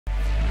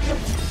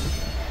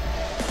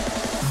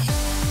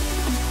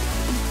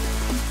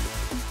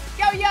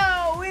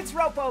Yo, it's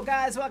RoPo,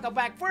 guys. Welcome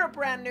back for a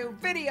brand new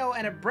video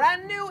and a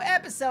brand new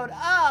episode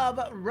of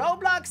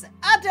Roblox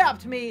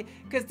Adopt Me,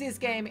 because this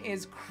game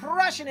is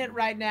crushing it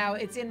right now.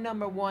 It's in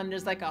 #1.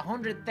 There's like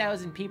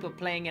 100,000 people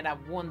playing it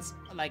at once,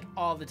 like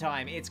all the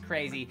time. It's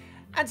crazy.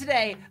 And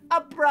today, I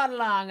brought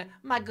along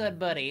my good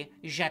buddy,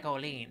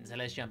 Jacqueline. So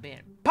let's jump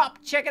in.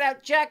 Pop, check it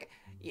out, Jack.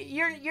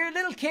 You're a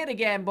little kid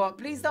again, but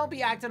please don't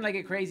be acting like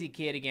a crazy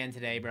kid again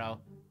today, bro.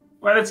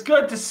 Well, it's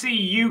good to see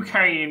you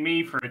carrying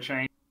me for a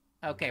change.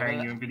 Okay,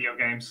 carrying you in video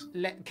games.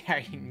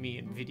 Carrying me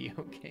in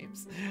video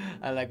games.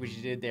 I like what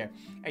you did there.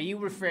 Are you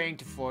referring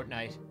to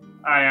Fortnite?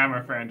 I am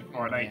referring to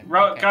Fortnite.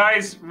 Yeah, okay.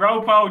 Guys,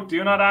 RoPo,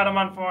 do not add him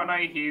on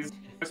Fortnite. He's the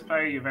best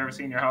player you've ever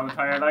seen your whole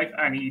entire life,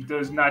 and he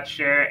does not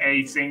share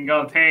a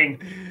single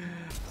thing.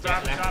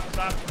 Stop. Yeah,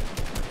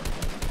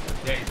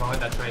 he's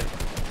behind that train.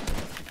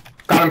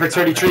 Got him for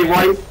 33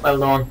 white. Well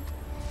done.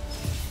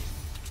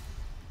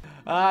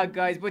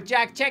 Guys, but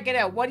Jack, check it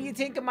out. What do you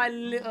think of my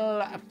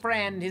little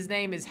friend? His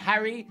name is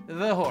Harry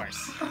the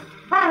Horse.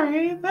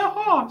 Harry the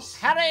Horse.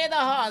 Harry the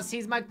Horse.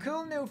 He's my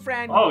cool new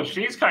friend. Oh,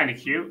 she's kind of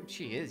cute.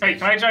 She is. Hey,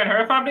 can I join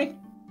her family?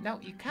 No,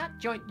 you can't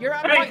join. You're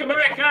on Hey, come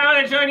back. I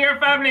want to join your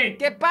family.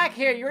 Get back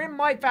here. You're in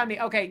my family.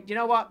 Okay, you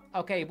know what?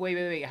 Okay,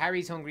 wait.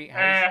 Harry's hungry.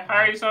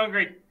 Harry's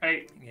hungry.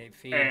 Hey. Okay,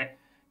 feed.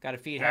 Gotta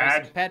feed Dad.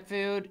 Harry some pet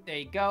food. There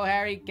you go,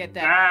 Harry. Get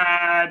that.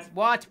 Dad.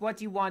 What? What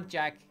do you want,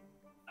 Jack?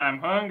 I'm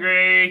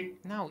hungry.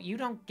 No, you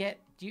don't get.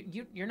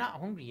 You're not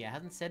hungry yet. I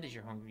haven't said that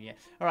you're hungry yet.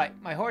 All right,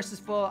 my horse is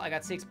full. I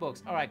got 6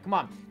 books. All right, come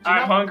on.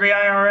 I'm hungry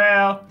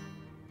IRL.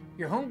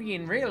 You're hungry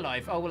in real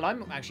life. Oh, well,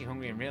 I'm actually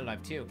hungry in real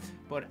life too.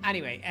 But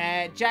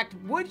anyway, Jack,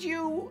 would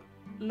you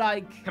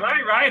like... Can I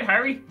ride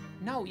Harry?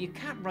 No, you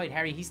can't ride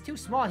Harry. He's too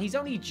small. He's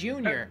only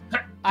junior.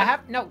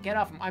 No, get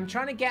off him. I'm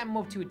trying to get him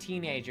up to a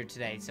teenager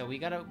today, so we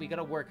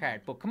gotta work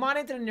hard. But come on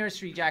into the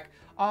nursery, Jack.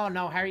 Oh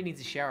no, Harry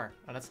needs a shower.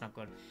 Oh, that's not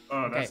good. Oh,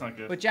 okay. That's not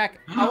good. But Jack,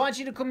 I want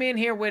you to come in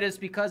here with us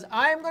because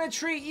I'm gonna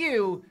treat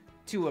you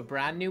to a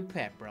brand new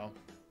pet, bro.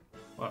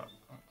 What?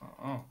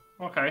 Oh,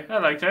 okay. I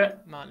liked it.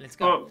 Come on, let's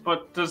go.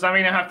 But does that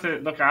mean I have to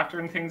look after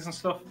and things and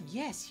stuff?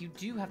 Yes, you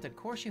do have to. Of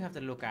course, you have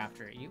to look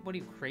after it. What are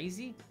you,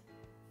 crazy?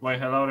 Why,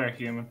 hello there,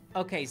 human.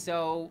 Okay,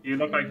 so... You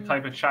look like the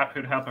type of chap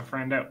who'd help a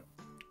friend out.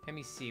 Let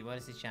me see, what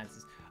is the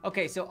chances?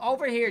 Okay, so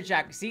over here,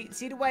 Jack, see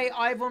the way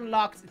I've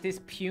unlocked this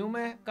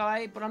Puma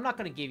guy, but I'm not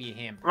going to give you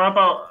him.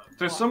 RoPo,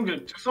 there's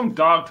some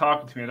dog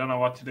talking to me. I don't know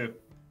what to do.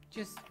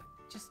 Just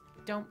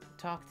don't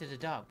talk to the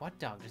dog. What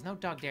dog? There's no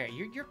dog there.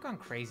 You're going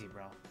crazy,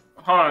 bro.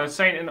 Hold on, it's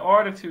saying in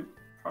order to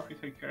properly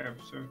take care of,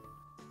 so...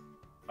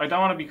 I don't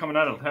want to become an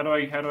adult. How do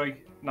I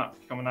not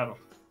become an adult?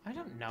 I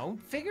don't know.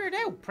 Figure it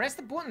out. Press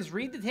the buttons.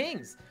 Read the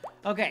things.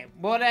 Okay,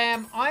 but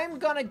I'm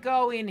gonna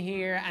go in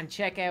here and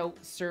check out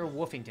Sir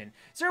Woofington.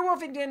 Sir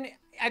Woofington,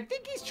 I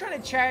think he's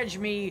trying to charge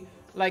me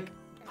like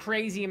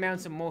crazy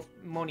amounts of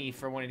money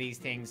for one of these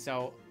things.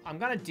 So I'm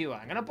gonna do it.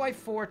 I'm gonna buy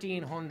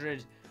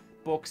 1,400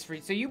 books for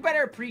you. So you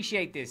better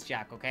appreciate this,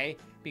 Jack. Okay?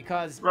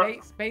 Because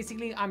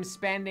basically I'm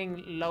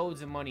spending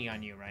loads of money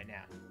on you right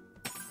now.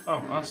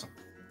 Oh, awesome.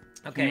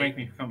 Okay. Can you make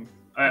me become?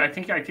 I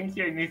think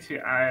you need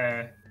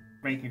to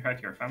make me part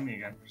of your family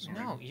again. For some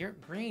reason. You're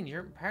green.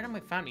 You're part of my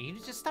family. You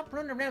just stop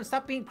running around.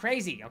 Stop being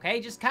crazy,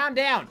 okay? Just calm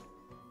down.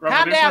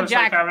 Calm down,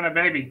 Jack. Like having a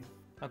baby.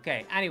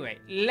 Okay, anyway,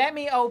 let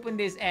me open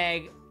this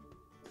egg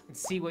and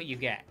see what you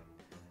get.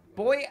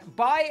 Boy,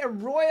 buy a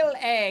royal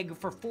egg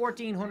for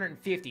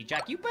 1,450.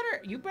 Jack, you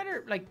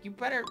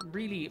better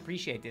really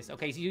appreciate this.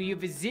 Okay, so you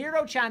have a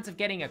 0 chance of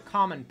getting a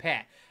common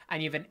pet,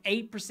 and you have an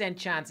 8%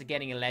 chance of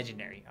getting a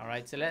legendary. All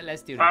right, so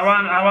let's do this. I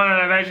want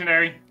a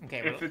legendary.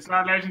 Okay, if it's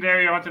not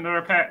legendary, I want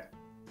another pet.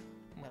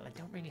 Well, I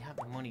don't really have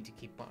the money to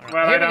keep. Right,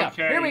 well, I don't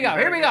care. Here we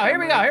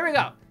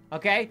go.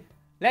 Okay,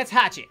 let's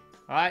hatch it.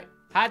 All right,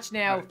 hatch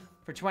now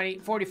for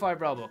 45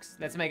 Robux.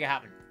 Let's make it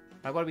happen. All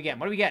right, what are we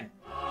getting?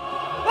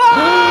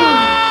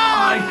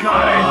 I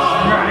got it!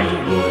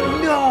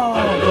 Dragon! No!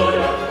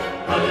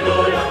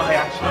 I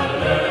actually...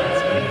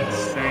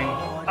 That's insane.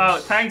 Oh,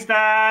 thanks,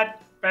 Dad!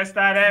 Best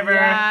dad ever!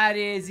 That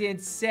is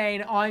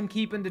insane. I'm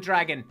keeping the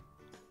dragon.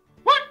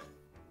 What?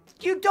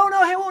 You don't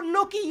know how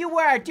unlucky you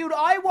are. Dude,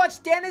 I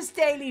watched Dennis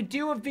Daly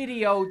do a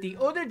video the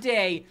other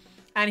day,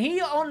 and he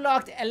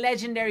unlocked a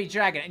legendary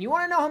dragon. And you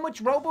want to know how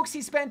much Robux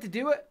he spent to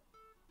do it?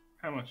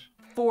 How much?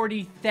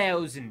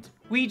 40,000.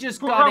 We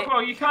just got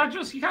it. You can't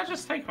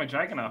just take my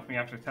dragon off me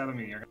after telling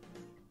me you're...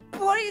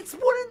 But it's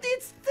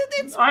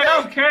I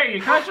don't care. You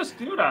can't just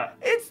do that.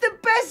 It's the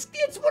best.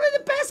 It's one of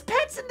the best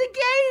pets in the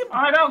game.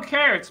 I don't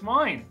care. It's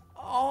mine.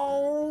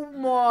 Oh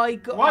my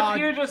god. What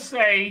do you just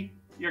say?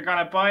 You're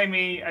gonna buy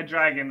me a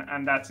dragon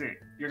and that's it.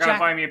 You're gonna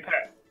buy me a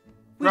pet.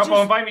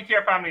 RoPo, invite me to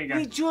your family again.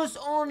 We just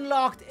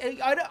unlocked...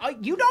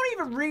 you don't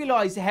even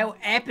realize how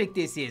epic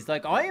this is.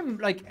 Like, I am,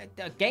 like,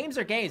 games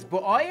are games,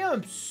 but I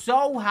am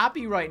so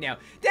happy right now.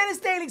 Dennis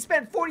Daly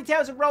spent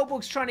 40,000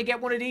 Robux trying to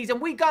get one of these,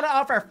 and we got it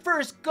off our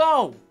first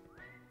go.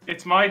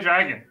 It's my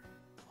dragon.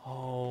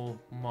 Oh,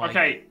 my goodness.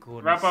 Okay,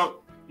 RoPo,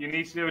 you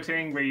need to do a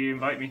thing where you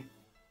invite me.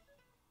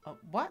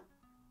 What?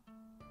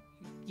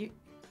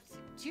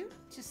 You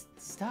just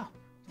stop.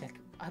 Like,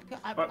 I've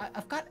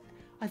got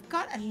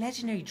a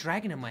legendary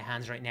dragon in my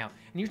hands right now,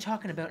 and you're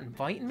talking about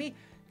inviting me?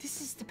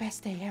 This is the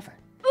best day ever.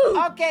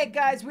 Okay,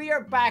 guys, we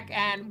are back,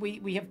 and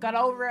we have got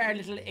over our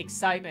little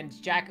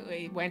excitement. Jack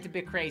went a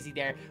bit crazy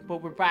there,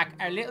 but we're back.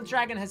 Our little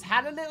dragon has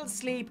had a little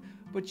sleep,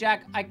 but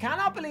Jack, I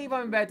cannot believe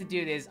I'm about to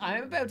do this.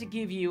 I'm about to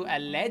give you a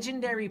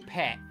legendary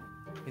pet.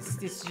 This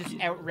is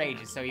just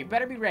outrageous, so you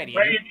better be ready.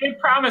 Well, you did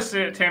promise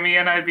it to me,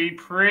 and I'd be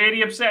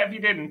pretty upset if you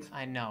didn't.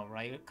 I know,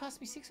 right? It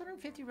cost me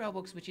 650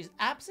 Robux, which is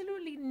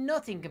absolutely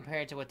nothing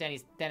compared to what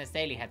Dennis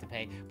Daly had to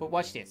pay. But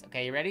watch this,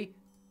 okay? You ready?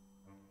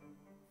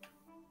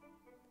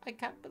 I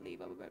can't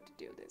believe I'm about to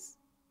do this.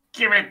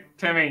 Give it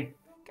to me.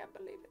 Can't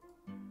believe it.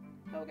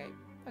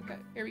 Okay,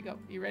 here we go.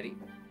 You ready?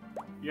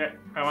 Yeah,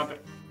 I want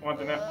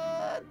it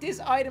now. This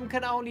item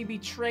can only be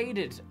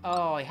traded.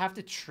 Oh, I have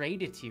to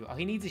trade it to you. Oh,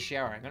 he needs a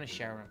shower. I'm gonna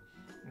shower him.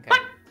 Okay.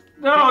 What?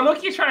 No,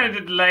 look, you're trying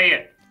to delay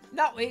it.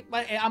 No,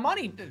 I'm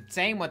only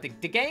saying what the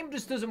game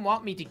just doesn't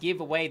want me to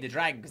give away the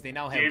dragon because they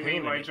know how Give cool me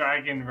it my is.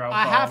 dragon, RoPo.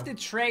 I have to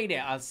trade it.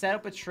 I'll set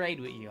up a trade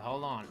with you.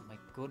 Hold on. My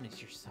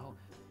goodness, you're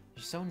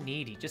so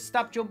needy. Just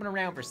stop jumping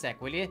around for a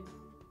sec, will you?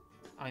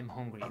 I'm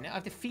hungry. Now I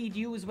have to feed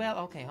you as well.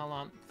 Okay, hold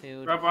on.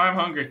 Food. RoPo, I'm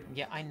hungry.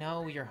 Yeah, I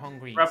know you're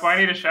hungry. RoPo, I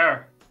need a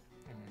shower.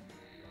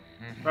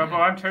 RoPo,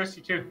 I'm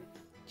thirsty too.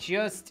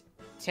 Just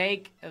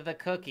take the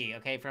cookie,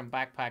 okay, from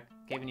backpack.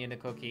 Giving you the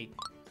cookie.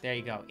 There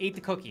you go. Eat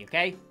the cookie,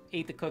 okay?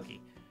 Eat the cookie.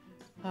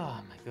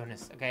 Oh my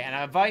goodness. Okay, and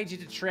I invite you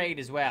to trade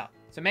as well.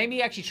 So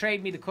maybe actually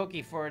trade me the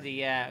cookie for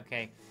the,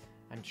 okay.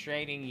 I'm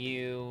trading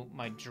you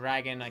my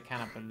dragon. I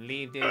cannot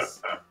believe this.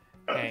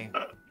 Okay.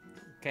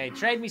 Okay,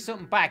 trade me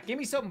something back. Give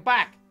me something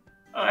back.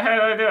 Oh, how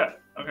do I do it?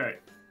 Okay.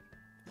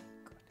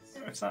 Goodness.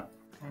 What's that?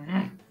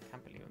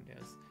 Can't believe I'm doing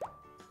this.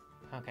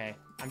 Okay,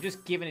 I'm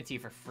just giving it to you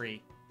for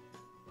free.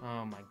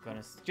 Oh my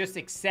goodness. Just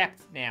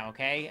accept now,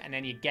 okay? And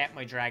then you get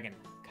my dragon.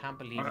 Can't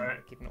believe I'm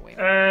giving it away.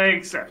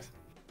 Accept.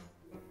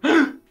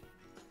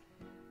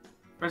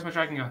 Where's my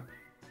dragon go?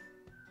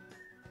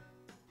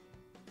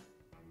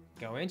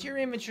 Go into your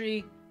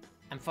inventory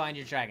and find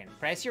your dragon.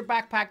 Press your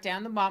backpack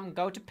down the bottom,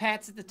 go to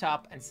pets at the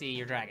top, and see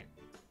your dragon.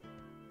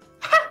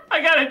 I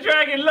got a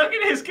dragon! Look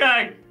at this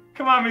guy!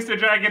 Come on, Mr.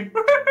 Dragon!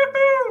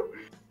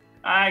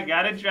 I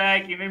got a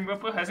dragon and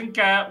RoPo hasn't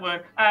got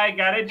one. I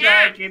got a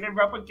dragon and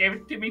RoPo gave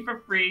it to me for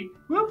free.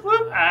 Whoop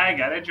whoop! I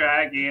got a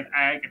dragon.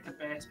 I get the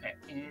best pet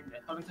in the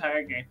whole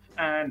entire game.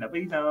 And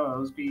nobody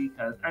knows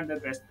because I'm the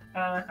best.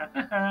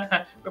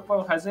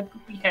 RoPo has a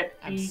poopy head.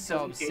 I'm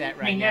so upset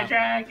right now. now. A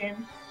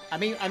dragon.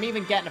 I'm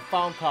even getting a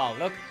phone call.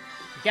 Look,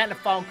 I'm getting a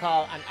phone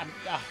call, and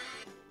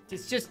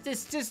it's just, oh,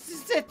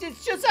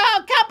 I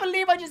can't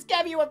believe I just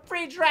gave you a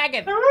free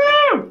dragon.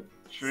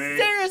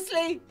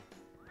 Seriously?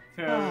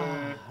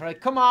 Right,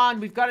 come on,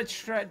 we've got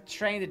to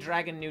train the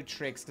dragon new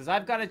tricks, because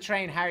I've got to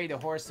train Harry the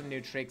horse some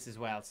new tricks as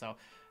well, so.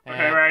 Okay,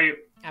 where are you?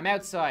 I'm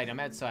outside.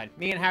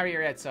 Me and Harry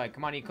are outside.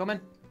 Come on, are you coming?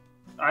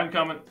 I'm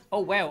coming. Oh,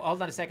 wow,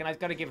 hold on a second. I've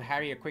got to give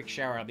Harry a quick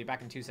shower. I'll be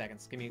back in 2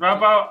 seconds. Give me.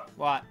 RoPo.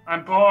 What?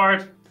 I'm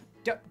bored.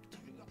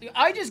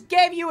 I just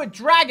gave you a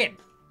dragon.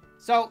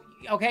 So,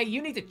 okay,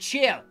 you need to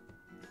chill.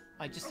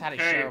 I just had a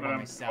shower by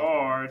myself.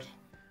 Bored.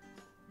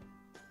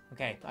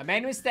 Okay, I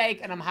made a mistake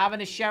and I'm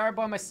having a shower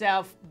by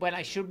myself when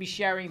I should be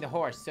showering the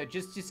horse. So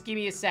just give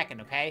me a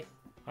second, okay?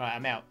 All right,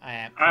 I'm out.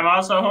 I'm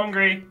also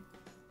hungry.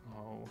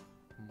 Oh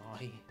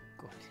my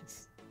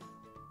goodness.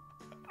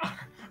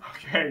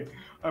 Okay,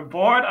 I'm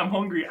bored, I'm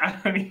hungry, and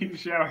I need a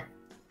shower.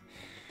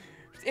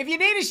 If you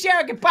need a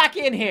shower, get back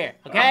in here,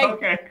 okay?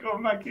 Okay,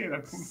 come back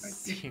in.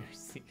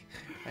 Seriously,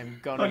 I'm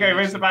gonna. Okay,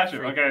 where's the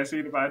bathroom? Okay, I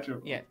see the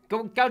bathroom. Yeah,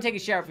 go take a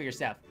shower for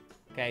yourself.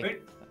 Okay.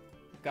 Wait.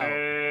 Go.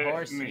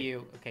 Horse, me.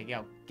 you. Okay,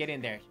 go. Get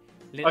in there.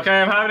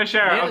 Okay, I'm having a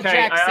shower. Little Okay,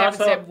 Jack I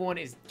 771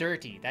 is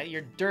dirty.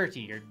 You're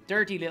dirty. You're a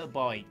dirty little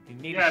boy. You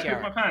need a I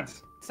shower. pooped my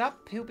pants.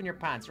 Stop pooping your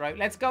pants, right?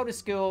 Let's go to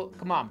school.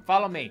 Come on,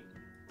 follow me.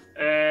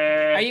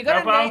 Are you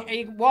gonna? Are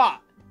you what?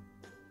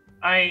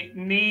 I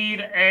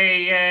need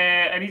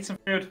I need some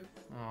food.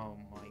 Oh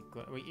my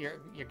god!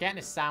 You're getting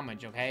a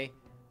sandwich, okay?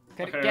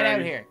 Okay, Get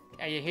out here.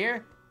 Are you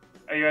here?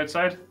 Are you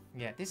outside?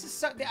 Yeah, this is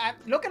so.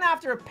 Looking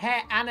after a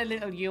pet and a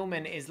little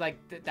human is like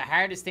the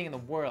hardest thing in the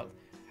world.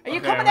 Are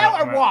you coming out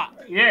or what?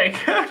 Yeah,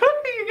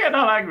 you're getting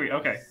all angry.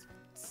 Okay.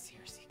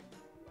 Seriously,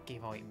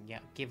 give item. Yeah,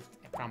 give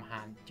from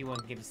hand. Do you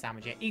want to give a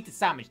sandwich? Yeah, eat the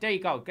sandwich. There you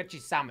go. Get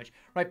your sandwich.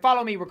 Right,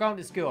 follow me. We're going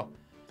to school.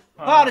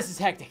 Oh, this is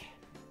hectic.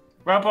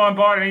 RoPo, on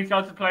board. I need to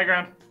go to the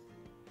playground.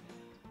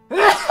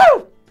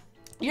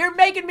 You're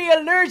making me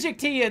allergic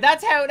to you.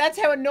 That's how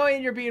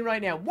annoying you're being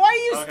right now. Why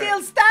are you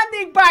still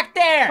standing back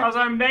there? Because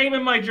I'm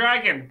naming my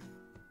dragon.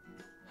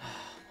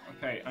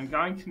 Okay, I'm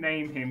going to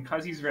name him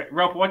because he's red.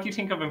 RoPo, what do you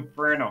think of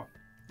Inferno?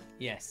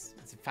 Yes,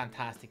 it's a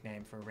fantastic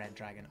name for a red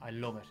dragon. I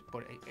love it,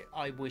 but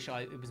I wish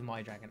it was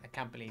my dragon. I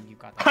can't believe you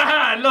got that.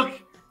 Haha, look!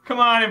 Come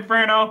on,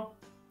 Inferno!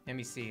 Let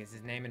me see. Is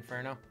his name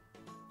Inferno?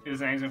 His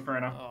name's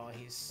Inferno. Oh,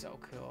 he's so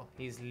cool.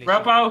 He's literally...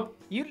 RoPo!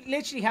 You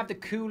literally have the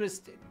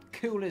coolest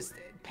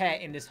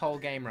pet in this whole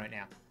game right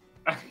now.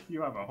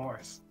 You have a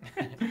horse.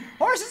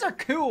 Horses are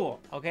cool,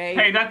 okay?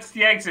 Hey, that's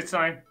the exit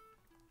sign.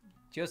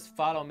 Just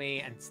follow me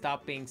and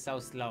stop being so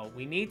slow.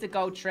 We need to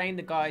go train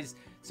the guys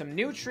some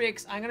new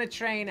tricks. I'm going to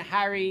train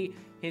Harry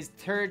his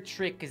third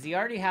trick because he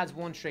already has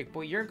one trick.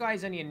 But your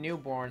guy's only a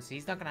newborn, so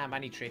he's not going to have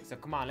any tricks. So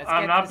come on, let's get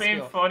to the I'm not being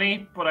school.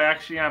 funny, but I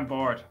actually am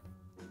bored.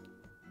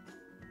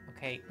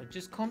 Okay, well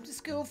just come to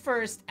school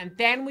first and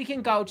then we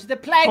can go to the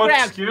playground.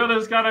 But school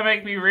is going to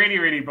make me really,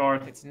 really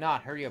bored. It's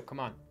not. Hurry up.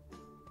 Come on.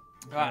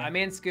 All right, I'm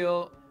in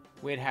school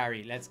with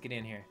Harry. Let's get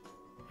in here.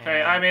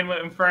 Okay, I'm in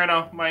with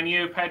Inferno, my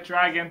new pet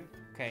dragon.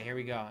 Okay, here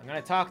we go. I'm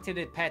going to talk to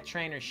the pet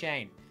trainer,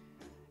 Shane.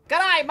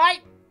 G'day,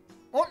 mate.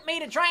 Want me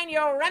to train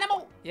your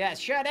animal? Yeah,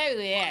 sure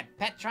do. Yeah,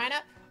 pet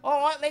trainer.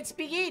 All right, let's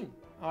begin.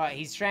 All right,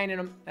 he's training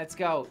him. Let's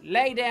go.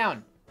 Lay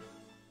down.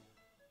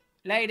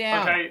 Lay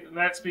down. Okay,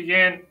 let's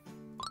begin.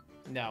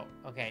 No.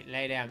 Okay,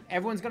 lay down.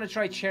 Everyone's going to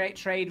try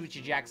trade with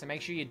you, Jack, so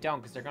make sure you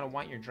don't because they're going to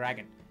want your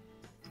dragon.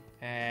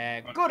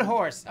 Good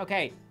horse.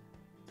 Okay.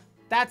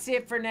 That's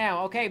it for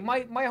now. Okay,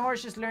 my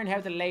horse just learned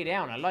how to lay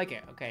down. I like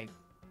it. Okay.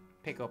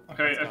 Pick up.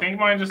 Okay, I think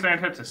mine just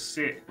learned how to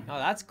sit. Oh,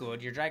 that's good.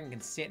 Your dragon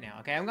can sit now.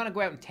 Okay, I'm gonna go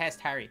out and test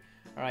Harry.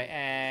 All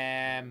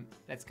right,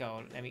 let's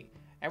go.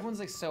 Everyone's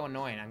like so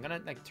annoying. I'm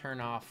gonna like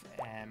turn off.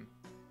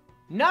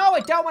 No, I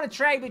don't want to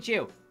trade with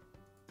you.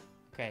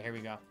 Okay, here we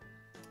go.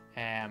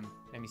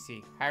 Let me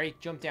see. Harry,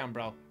 jump down,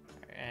 bro.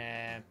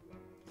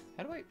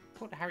 How do I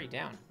put Harry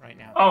down right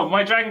now? Oh,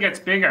 my dragon gets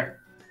bigger.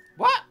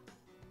 What?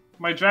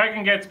 My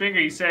dragon gets bigger.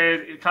 He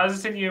said because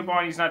it's a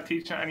newborn, he's not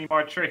teaching any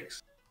more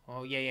tricks.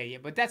 Oh, yeah.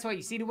 But that's why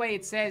you see the way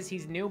it says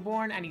he's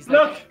newborn and he's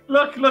like...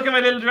 Look at my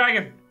little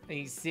dragon.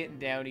 He's sitting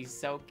down. He's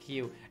so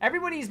cute.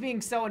 Everybody's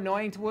being so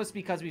annoying to us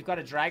because we've got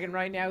a dragon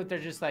right now. They're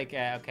just like,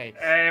 okay.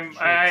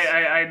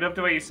 I love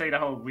the way you say the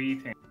whole "we"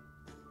 thing.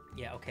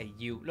 Yeah, okay,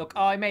 you. Look,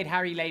 oh, I made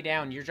Harry lay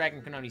down. Your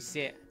dragon can only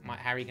sit.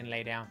 Harry can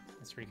lay down.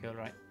 That's pretty cool,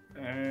 right?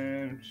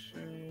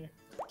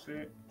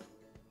 Sit.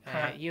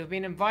 You've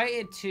been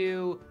invited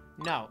to...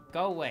 No,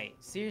 go away.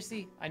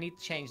 Seriously? I need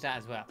to change that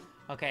as well.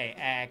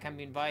 Okay, can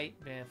we invite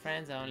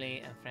friends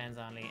only and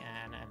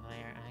a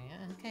player.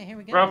 Okay, here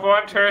we go.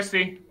 RoPo, I'm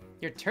thirsty.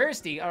 You're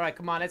thirsty? All right,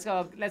 come on, let's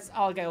go. Let's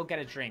all go get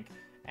a drink.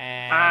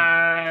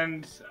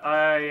 And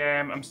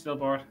I'm still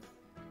bored.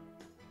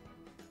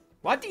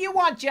 What do you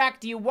want, Jack?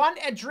 Do you want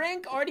a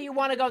drink or do you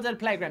want to go to the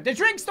playground? The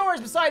drink store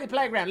is beside the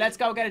playground. Let's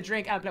go get a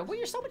drink and play. Well,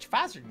 you're so much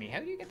faster than me. How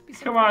do you get to be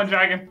so Come fast? on,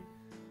 dragon.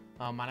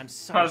 Oh man, I'm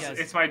so jealous. jealous.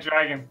 It's my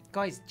dragon.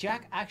 Guys,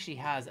 Jack actually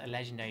has a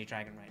legendary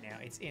dragon right now.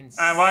 It's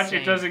insane. And watch,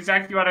 it does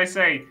exactly what I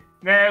say.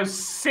 Now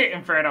sit,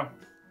 Inferno.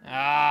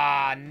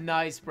 Ah,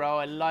 nice, bro.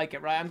 I like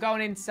it. Right, I'm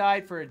going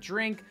inside for a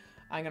drink.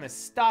 I'm gonna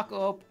stock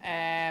up.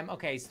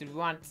 Okay, so do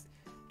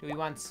we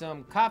want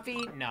some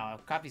coffee? No,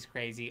 coffee's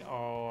crazy.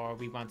 Or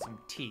we want some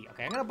tea.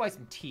 Okay, I'm gonna buy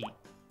some tea.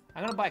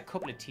 I'm gonna buy a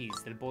couple of teas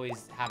so the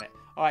boys have it.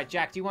 All right,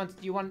 Jack, do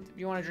you want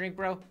a drink,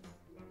 bro?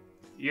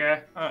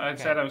 Yeah, I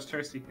said I was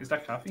thirsty. Is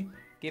that coffee?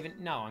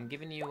 No, I'm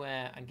giving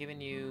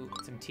you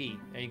some tea.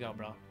 There you go,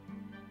 bro.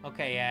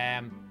 Okay,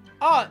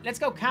 oh, let's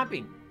go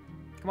camping.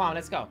 Come on,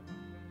 let's go.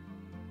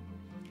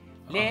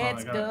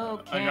 Let's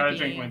go camping. I gotta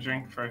drink my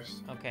drink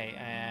first. Okay,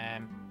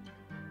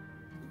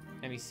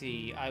 let me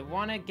see. I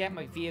want to get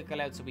my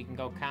vehicle out so we can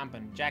go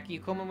camping. Jackie,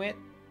 you coming with?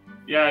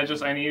 Yeah,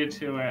 I needed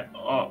to,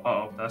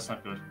 that's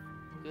not good.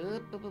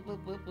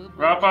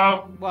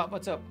 RoPo!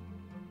 What's up?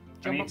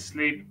 I need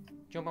sleep.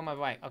 Jump on my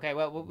bike. Okay,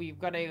 well, we've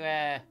got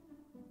to,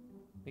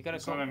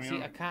 come,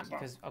 see, I can't,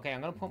 because, okay,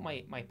 I'm going to put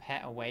my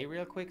pet away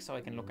real quick so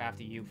I can look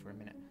after you for a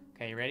minute.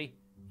 Okay, you ready?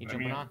 You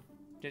jumping on?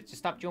 Just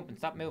stop jumping,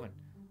 stop moving.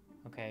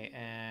 Okay,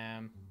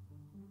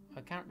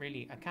 I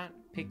can't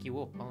pick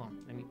you up. Hold on,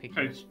 let me pick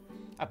you up.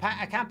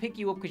 I can't pick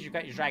you up because you've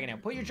got your dragon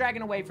out. Put your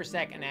dragon away for a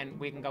sec and then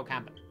we can go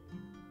camping.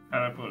 How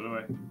do I put it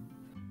away?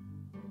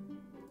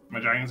 My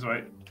dragon's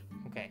away.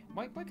 Okay,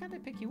 why can't I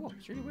pick you up?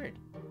 It's really weird.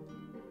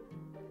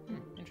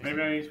 Interesting.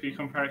 Maybe I need to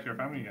become part of your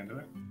family again, do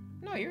I?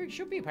 No, you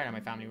should be a part of my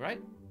family, right?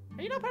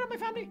 Are you not part of my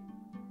family?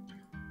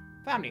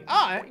 Family.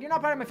 Oh, you're not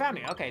part of my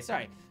family. Okay,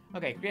 sorry.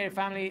 Okay, create a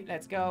family.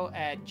 Let's go.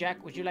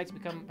 Jack, would you like to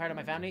become part of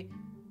my family?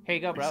 Here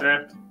you go, bro.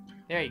 Accept.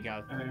 There you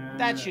go.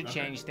 That should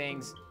change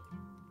things.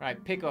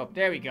 Right, pick up.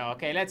 There we go.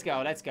 Okay, let's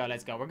go.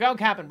 We're going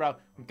camping, bro.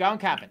 We're going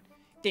camping.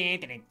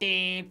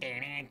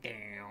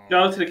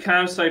 Go to the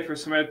campsite for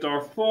some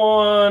outdoor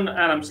fun,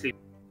 and I'm sleepy.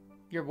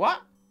 You're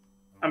what?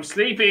 I'm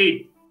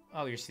sleepy.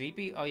 Oh, you're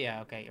sleepy? Oh,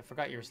 yeah, okay. I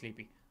forgot you were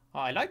sleepy. Oh,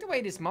 I like the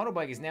way this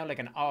motorbike is now like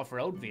an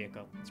off-road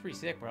vehicle. It's pretty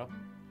sick, bro.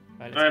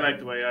 Right, I like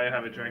the way I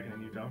have a dragon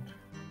and you don't.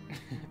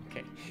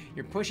 Okay,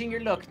 you're pushing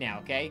your luck now,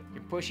 okay?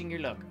 You're pushing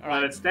your luck. All right.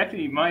 Well, it's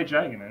definitely my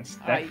dragon. It's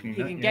definitely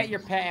you can get your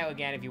pet out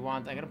again if you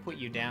want. I'm going to put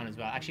you down as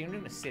well. Actually, I'm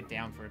going to sit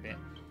down for a bit.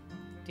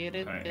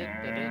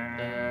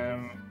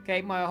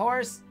 Okay, my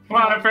horse. Come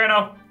on,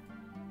 Inferno.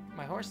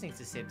 My horse needs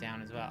to sit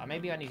down as well. Or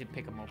maybe I need to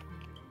pick him up.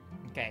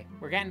 Okay,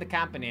 we're getting the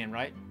camping in,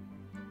 right?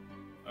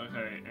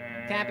 Okay.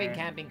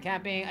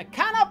 Camping. I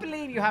cannot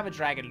believe you have a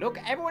dragon. Look,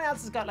 everyone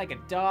else has got like a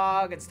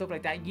dog and stuff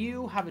like that.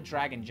 You have a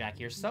dragon, Jack.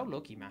 You're so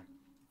lucky, man.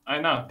 I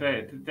know.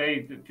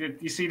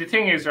 You see, the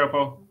thing is,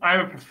 Ropo,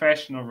 I'm a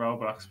professional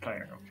Roblox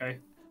player, okay?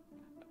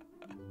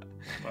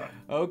 But,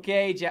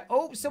 Okay,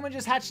 oh, someone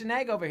just hatched an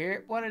egg over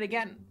here. What are they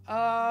getting?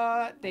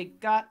 They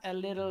got a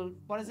little,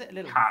 what is it? A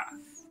little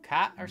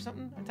cat or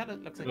something? I thought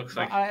it looks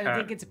like I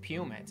think it's a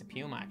puma. It's a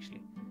puma,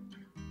 actually.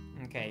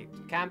 Okay,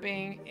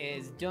 camping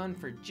is done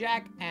for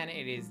Jack, and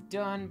it is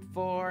done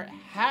for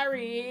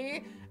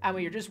Harry. And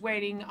we are just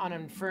waiting on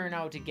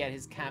Inferno to get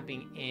his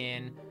camping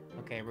in.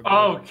 Okay, we're good.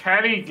 Oh,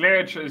 Kelly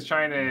Glitch is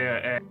trying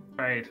to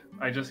trade.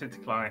 I just hit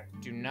decline.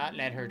 Do not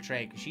let her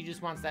trade, because she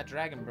just wants that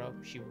dragon, bro.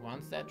 She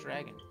wants that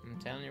dragon. I'm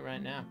telling you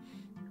right now.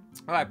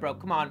 All right, bro,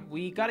 come on.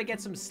 We got to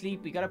get some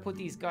sleep. We got to put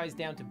these guys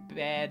down to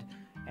bed.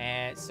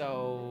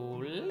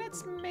 So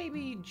let's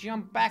maybe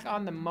jump back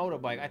on the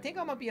motorbike. I think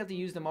I might be able to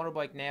use the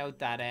motorbike now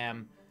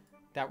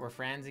that we're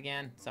friends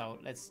again. So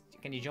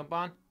can you jump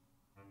on?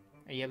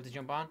 Are you able to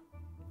jump on?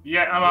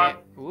 Yeah, I'm on.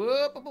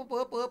 Whoop, whoop,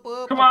 whoop, whoop,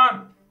 whoop. Come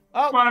on.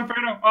 Oh. Come on,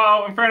 Inferno.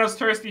 Oh, Inferno's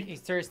thirsty. He's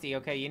thirsty.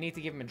 Okay, you need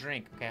to give him a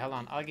drink. Okay, hold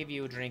on. I'll give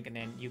you a drink, and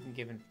then you can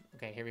give him...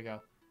 Okay, here we go.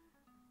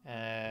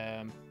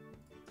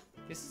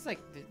 This is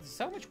like... There's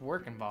so much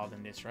work involved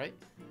in this, right?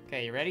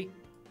 Okay, you ready?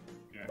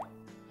 Yeah.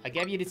 I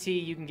gave you the tea.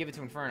 You can give it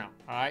to Inferno.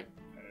 All right?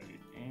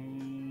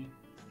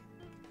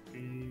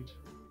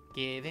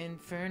 Give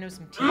Inferno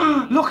some tea.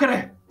 Look at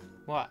it.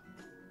 What?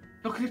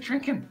 Look at it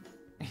drinking.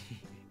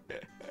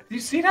 Did you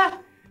see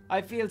that?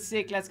 I feel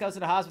sick. Let's go to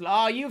the hospital.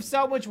 Oh, you have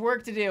so much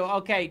work to do.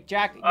 Okay,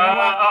 Jack. You know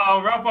what?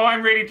 Oh, Robo,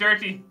 I'm really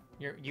dirty.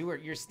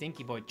 You're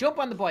stinky boy. Jump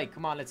on the bike.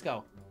 Come on, let's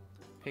go.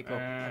 Pick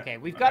up. Okay,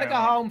 we've got to go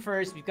home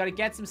first. We've got to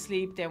get some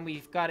sleep. Then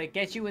we've got to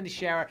get you in the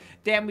shower.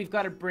 Then we've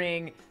got to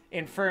bring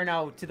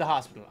Inferno to the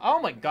hospital.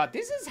 Oh my God,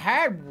 this is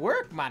hard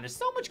work, man. There's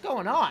so much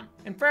going on.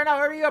 Inferno,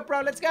 hurry up,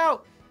 bro. Let's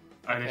go.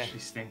 I literally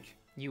stink.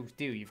 You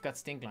do. You've got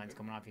stink lines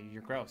coming off you.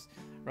 You're gross.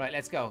 Right,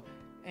 let's go.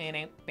 You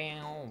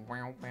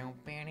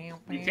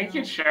think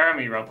you'd share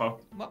me, Ropo?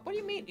 What do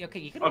you mean? Okay,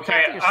 you can.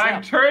 Okay,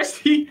 I'm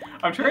thirsty.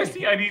 I'm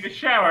thirsty. I need a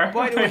shower.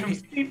 By the way, I'm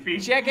sleepy.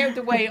 Check out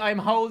the way I'm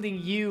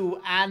holding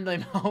you and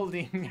I'm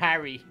holding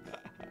Harry.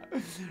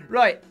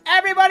 Right,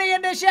 everybody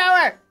in the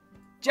shower.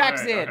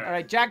 Jack's in. All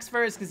right, Jack's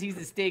first because he's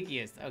the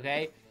stinkiest.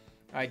 Okay.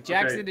 All right,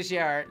 Jack's in the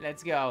shower.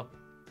 Let's go.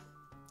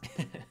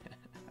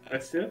 I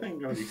still think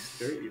I'm gonna be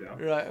dirty though.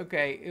 Right.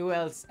 Okay. Who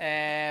else?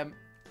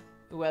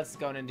 Who else is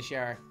going in the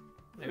shower?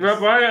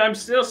 Rob, I'm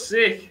still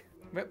sick.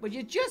 Would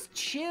you just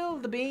chill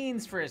the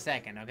beans for a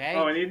second, okay?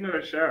 Oh, I need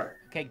another shower.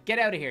 Okay, get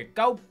out of here.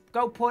 Go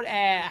put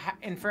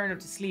Inferno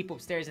to sleep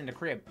upstairs in the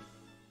crib.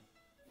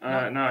 No,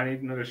 I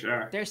need another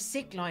shower. There's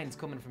sick lines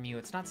coming from you.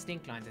 It's not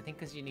stink lines. I think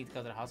because you need to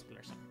go to the hospital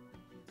or something.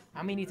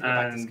 And we need to go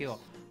back to school.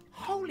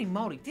 Holy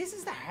moly, this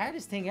is the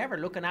hardest thing ever,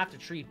 looking after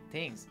 3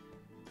 things.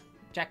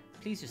 Jack,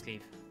 please just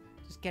leave.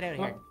 Just get out of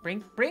here.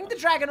 Bring the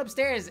dragon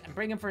upstairs and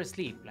bring him for a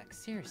sleep. Like,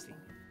 seriously.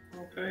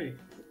 Okay.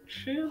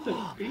 Chill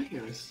the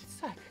beans.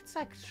 It's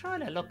like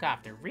trying to look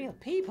after real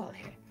people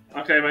here.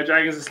 Okay, my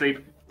dragon's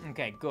asleep.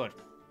 Okay, good.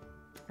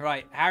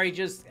 Right, Harry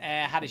just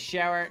had a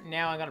shower.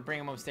 Now I'm gonna bring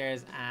him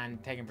upstairs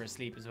and take him for a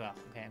sleep as well.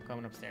 Okay, I'm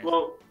coming upstairs.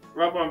 Well,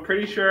 Rob, I'm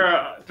pretty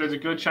sure there's a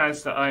good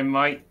chance that I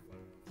might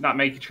not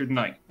make it through the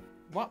night.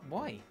 What?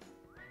 Why?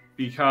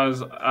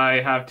 Because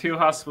I have 2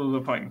 hospital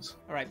appointments.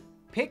 All right,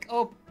 pick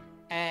up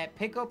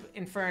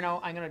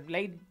Inferno. I'm gonna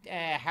lay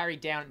Harry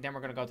down. Then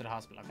we're gonna go to the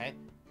hospital. Okay.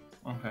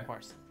 Okay.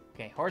 Horse.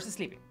 Okay, horse is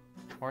sleeping.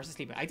 Horse is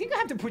sleeping. I think I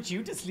have to put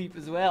you to sleep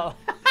as well.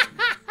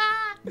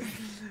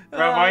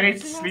 Rob, I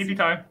need sleepy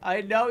time.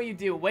 I know you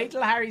do. Wait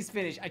till Harry's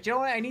finished. You know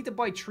what? I need to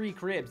buy 3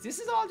 cribs. This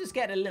is all just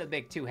getting a little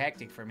bit too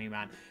hectic for me,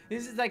 man.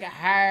 This is like a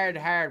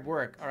hard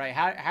work. All right,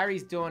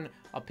 Harry's done.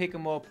 I'll pick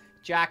him up.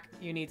 Jack,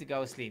 you need to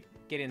go sleep.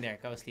 Get in there.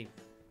 Go sleep.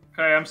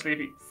 Okay, I'm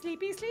sleepy.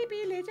 Sleepy,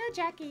 sleepy little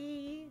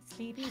Jackie.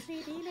 Sleepy,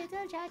 sleepy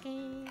little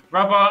Jackie.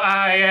 Rob,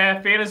 I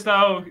feel as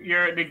though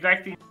you're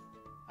neglecting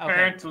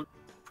parental duties.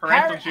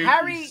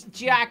 Harry,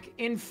 Jack,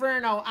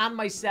 Inferno, and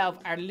myself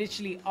are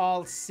literally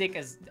all sick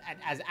as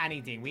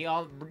anything. We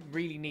all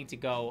really need to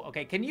go.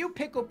 Okay, can you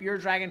pick up your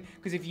dragon?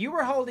 Because if you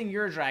were holding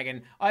your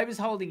dragon, I was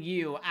holding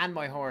you and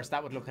my horse.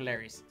 That would look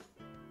hilarious.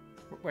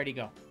 Where'd he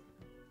go?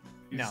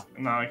 No,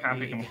 I can't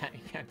pick him up.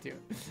 You can't do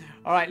it.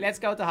 All right, let's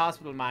go to the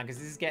hospital, man, because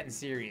this is getting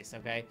serious.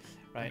 Okay,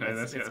 right, okay,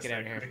 let's get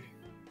out of here.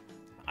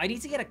 I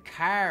need to get a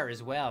car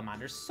as well, man.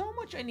 There's so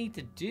much I need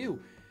to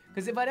do.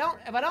 Because if I don't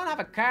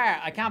have a car,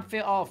 I can't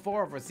fit all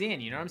 4 of us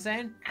in. You know what I'm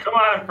saying? Come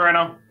on,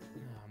 Inferno.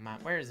 Oh man,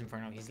 where is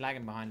Inferno? He's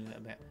lagging behind a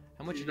little bit.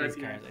 How much are these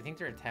cars? I think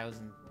they're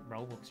 1,000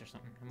 Robux or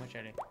something. How much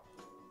are they?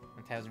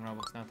 1,000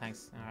 Robux. No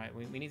thanks. All right,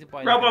 we need to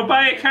buy. Robo,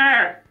 buy a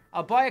car.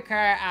 I'll buy a car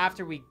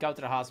after we go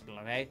to the hospital.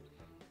 Okay.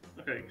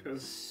 Okay,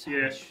 because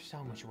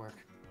so much work.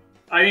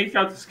 I need to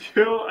go to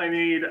school. I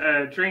need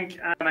a drink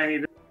and I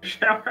need a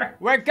shower.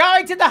 We're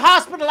going to the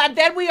hospital and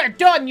then we are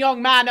done,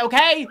 young man.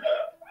 Okay?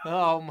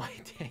 Oh my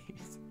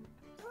days.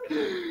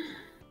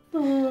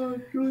 Oh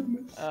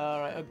goodness.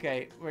 Alright,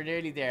 okay. We're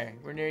nearly there.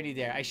 We're nearly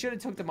there. I should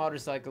have took the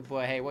motorcycle,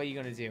 but hey, what are you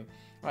gonna do?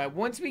 Alright,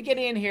 once we get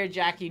in here,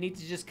 Jack, you need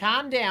to just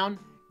calm down.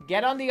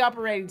 Get on the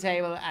operating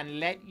table and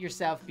let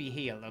yourself be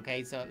healed,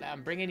 okay? So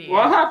I'm bringing you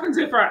What in. happens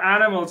if our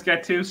animals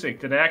get too sick?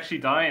 Do they actually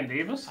die and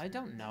leave us? I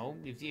don't know.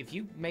 If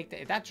you make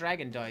if that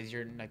dragon dies,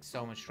 you're in like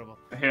so much trouble.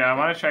 Here, I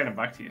want to train them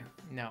back to you.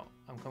 No,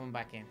 I'm coming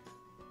back in.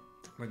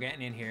 We're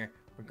getting in here.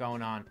 We're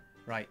going on.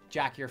 Right,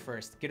 Jack, you're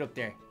first. Get up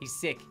there. He's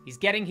sick. He's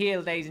getting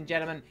healed, ladies and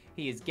gentlemen.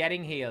 He is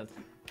getting healed.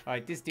 All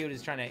right, this dude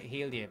is trying to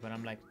heal you, but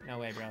I'm like, no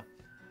way, bro.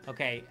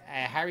 Okay,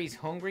 Harry's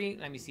hungry.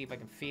 Let me see if I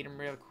can feed him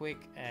real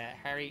quick.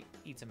 Harry,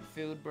 eat some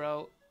food,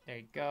 bro. There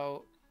you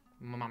go.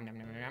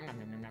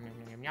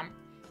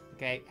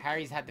 Okay,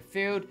 Harry's had the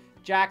food.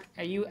 Jack,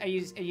 are you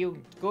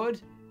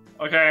good?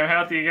 Okay, I'm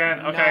healthy again.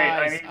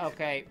 Okay, Nice.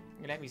 Okay,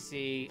 let me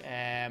see.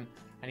 I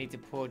need to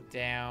put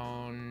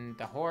down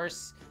the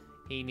horse.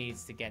 He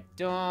needs to get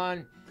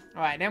done.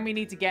 All right, then we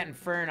need to get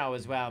Inferno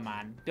as well,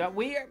 man.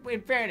 We are,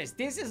 in fairness,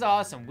 this is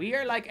awesome. We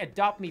are like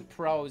Adopt Me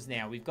pros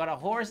now. We've got a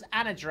horse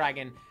and a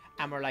dragon,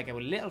 and we're like a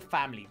little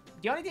family.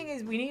 The only thing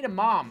is we need a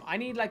mom. I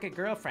need like a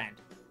girlfriend.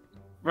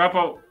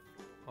 RoPo.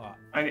 What?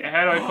 How do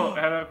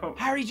I put?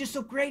 Harry just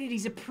upgraded.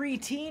 He's a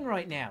pre-teen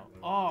right now.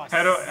 Oh,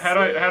 How do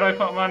I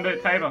put him on the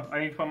table? I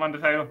need to put him on the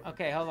table.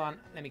 Okay, hold on.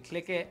 Let me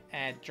click it.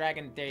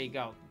 Dragon, there you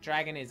go.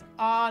 Dragon is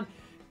on.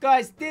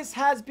 Guys, this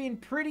has been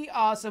pretty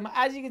awesome.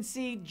 As you can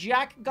see,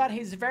 Jack got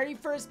his very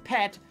first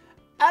pet.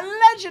 A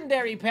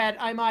legendary pet,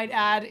 I might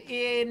add,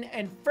 in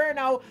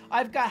Inferno.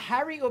 I've got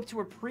Harry up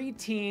to a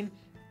pre-teen.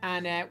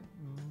 And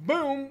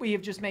boom, we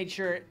have just made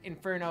sure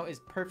Inferno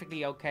is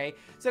perfectly okay.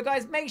 So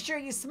guys, make sure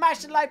you smash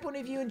the like button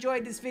if you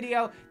enjoyed this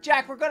video.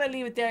 Jack, we're going to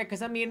leave it there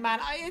because, I mean,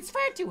 man, it's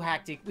far too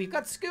hectic. We've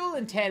got school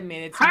in 10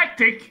 minutes.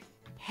 Hectic?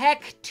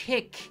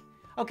 Hectic.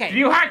 Okay. Did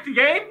you hack the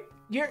game?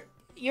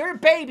 You're a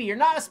baby. You're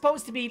not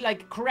supposed to be,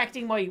 like,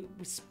 correcting my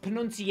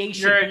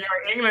pronunciation. You're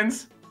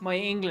England's. My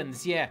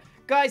England's, yeah.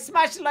 Guys,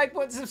 smash the like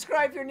button,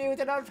 subscribe if you're new with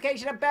the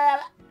notification, a bell,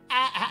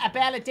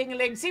 a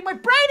ding-a-ling. See, my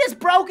brain is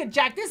broken,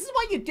 Jack. This is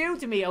what you do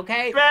to me,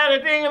 okay? Bell, a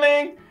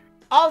ding-a-ling.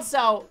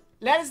 Also,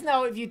 let us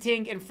know if you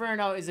think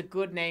Inferno is a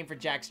good name for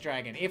Jack's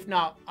dragon. If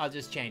not, I'll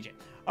just change it.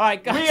 All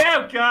right, guys. We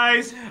out,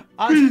 guys.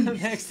 Until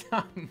next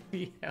time,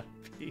 we out.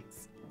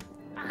 Peace.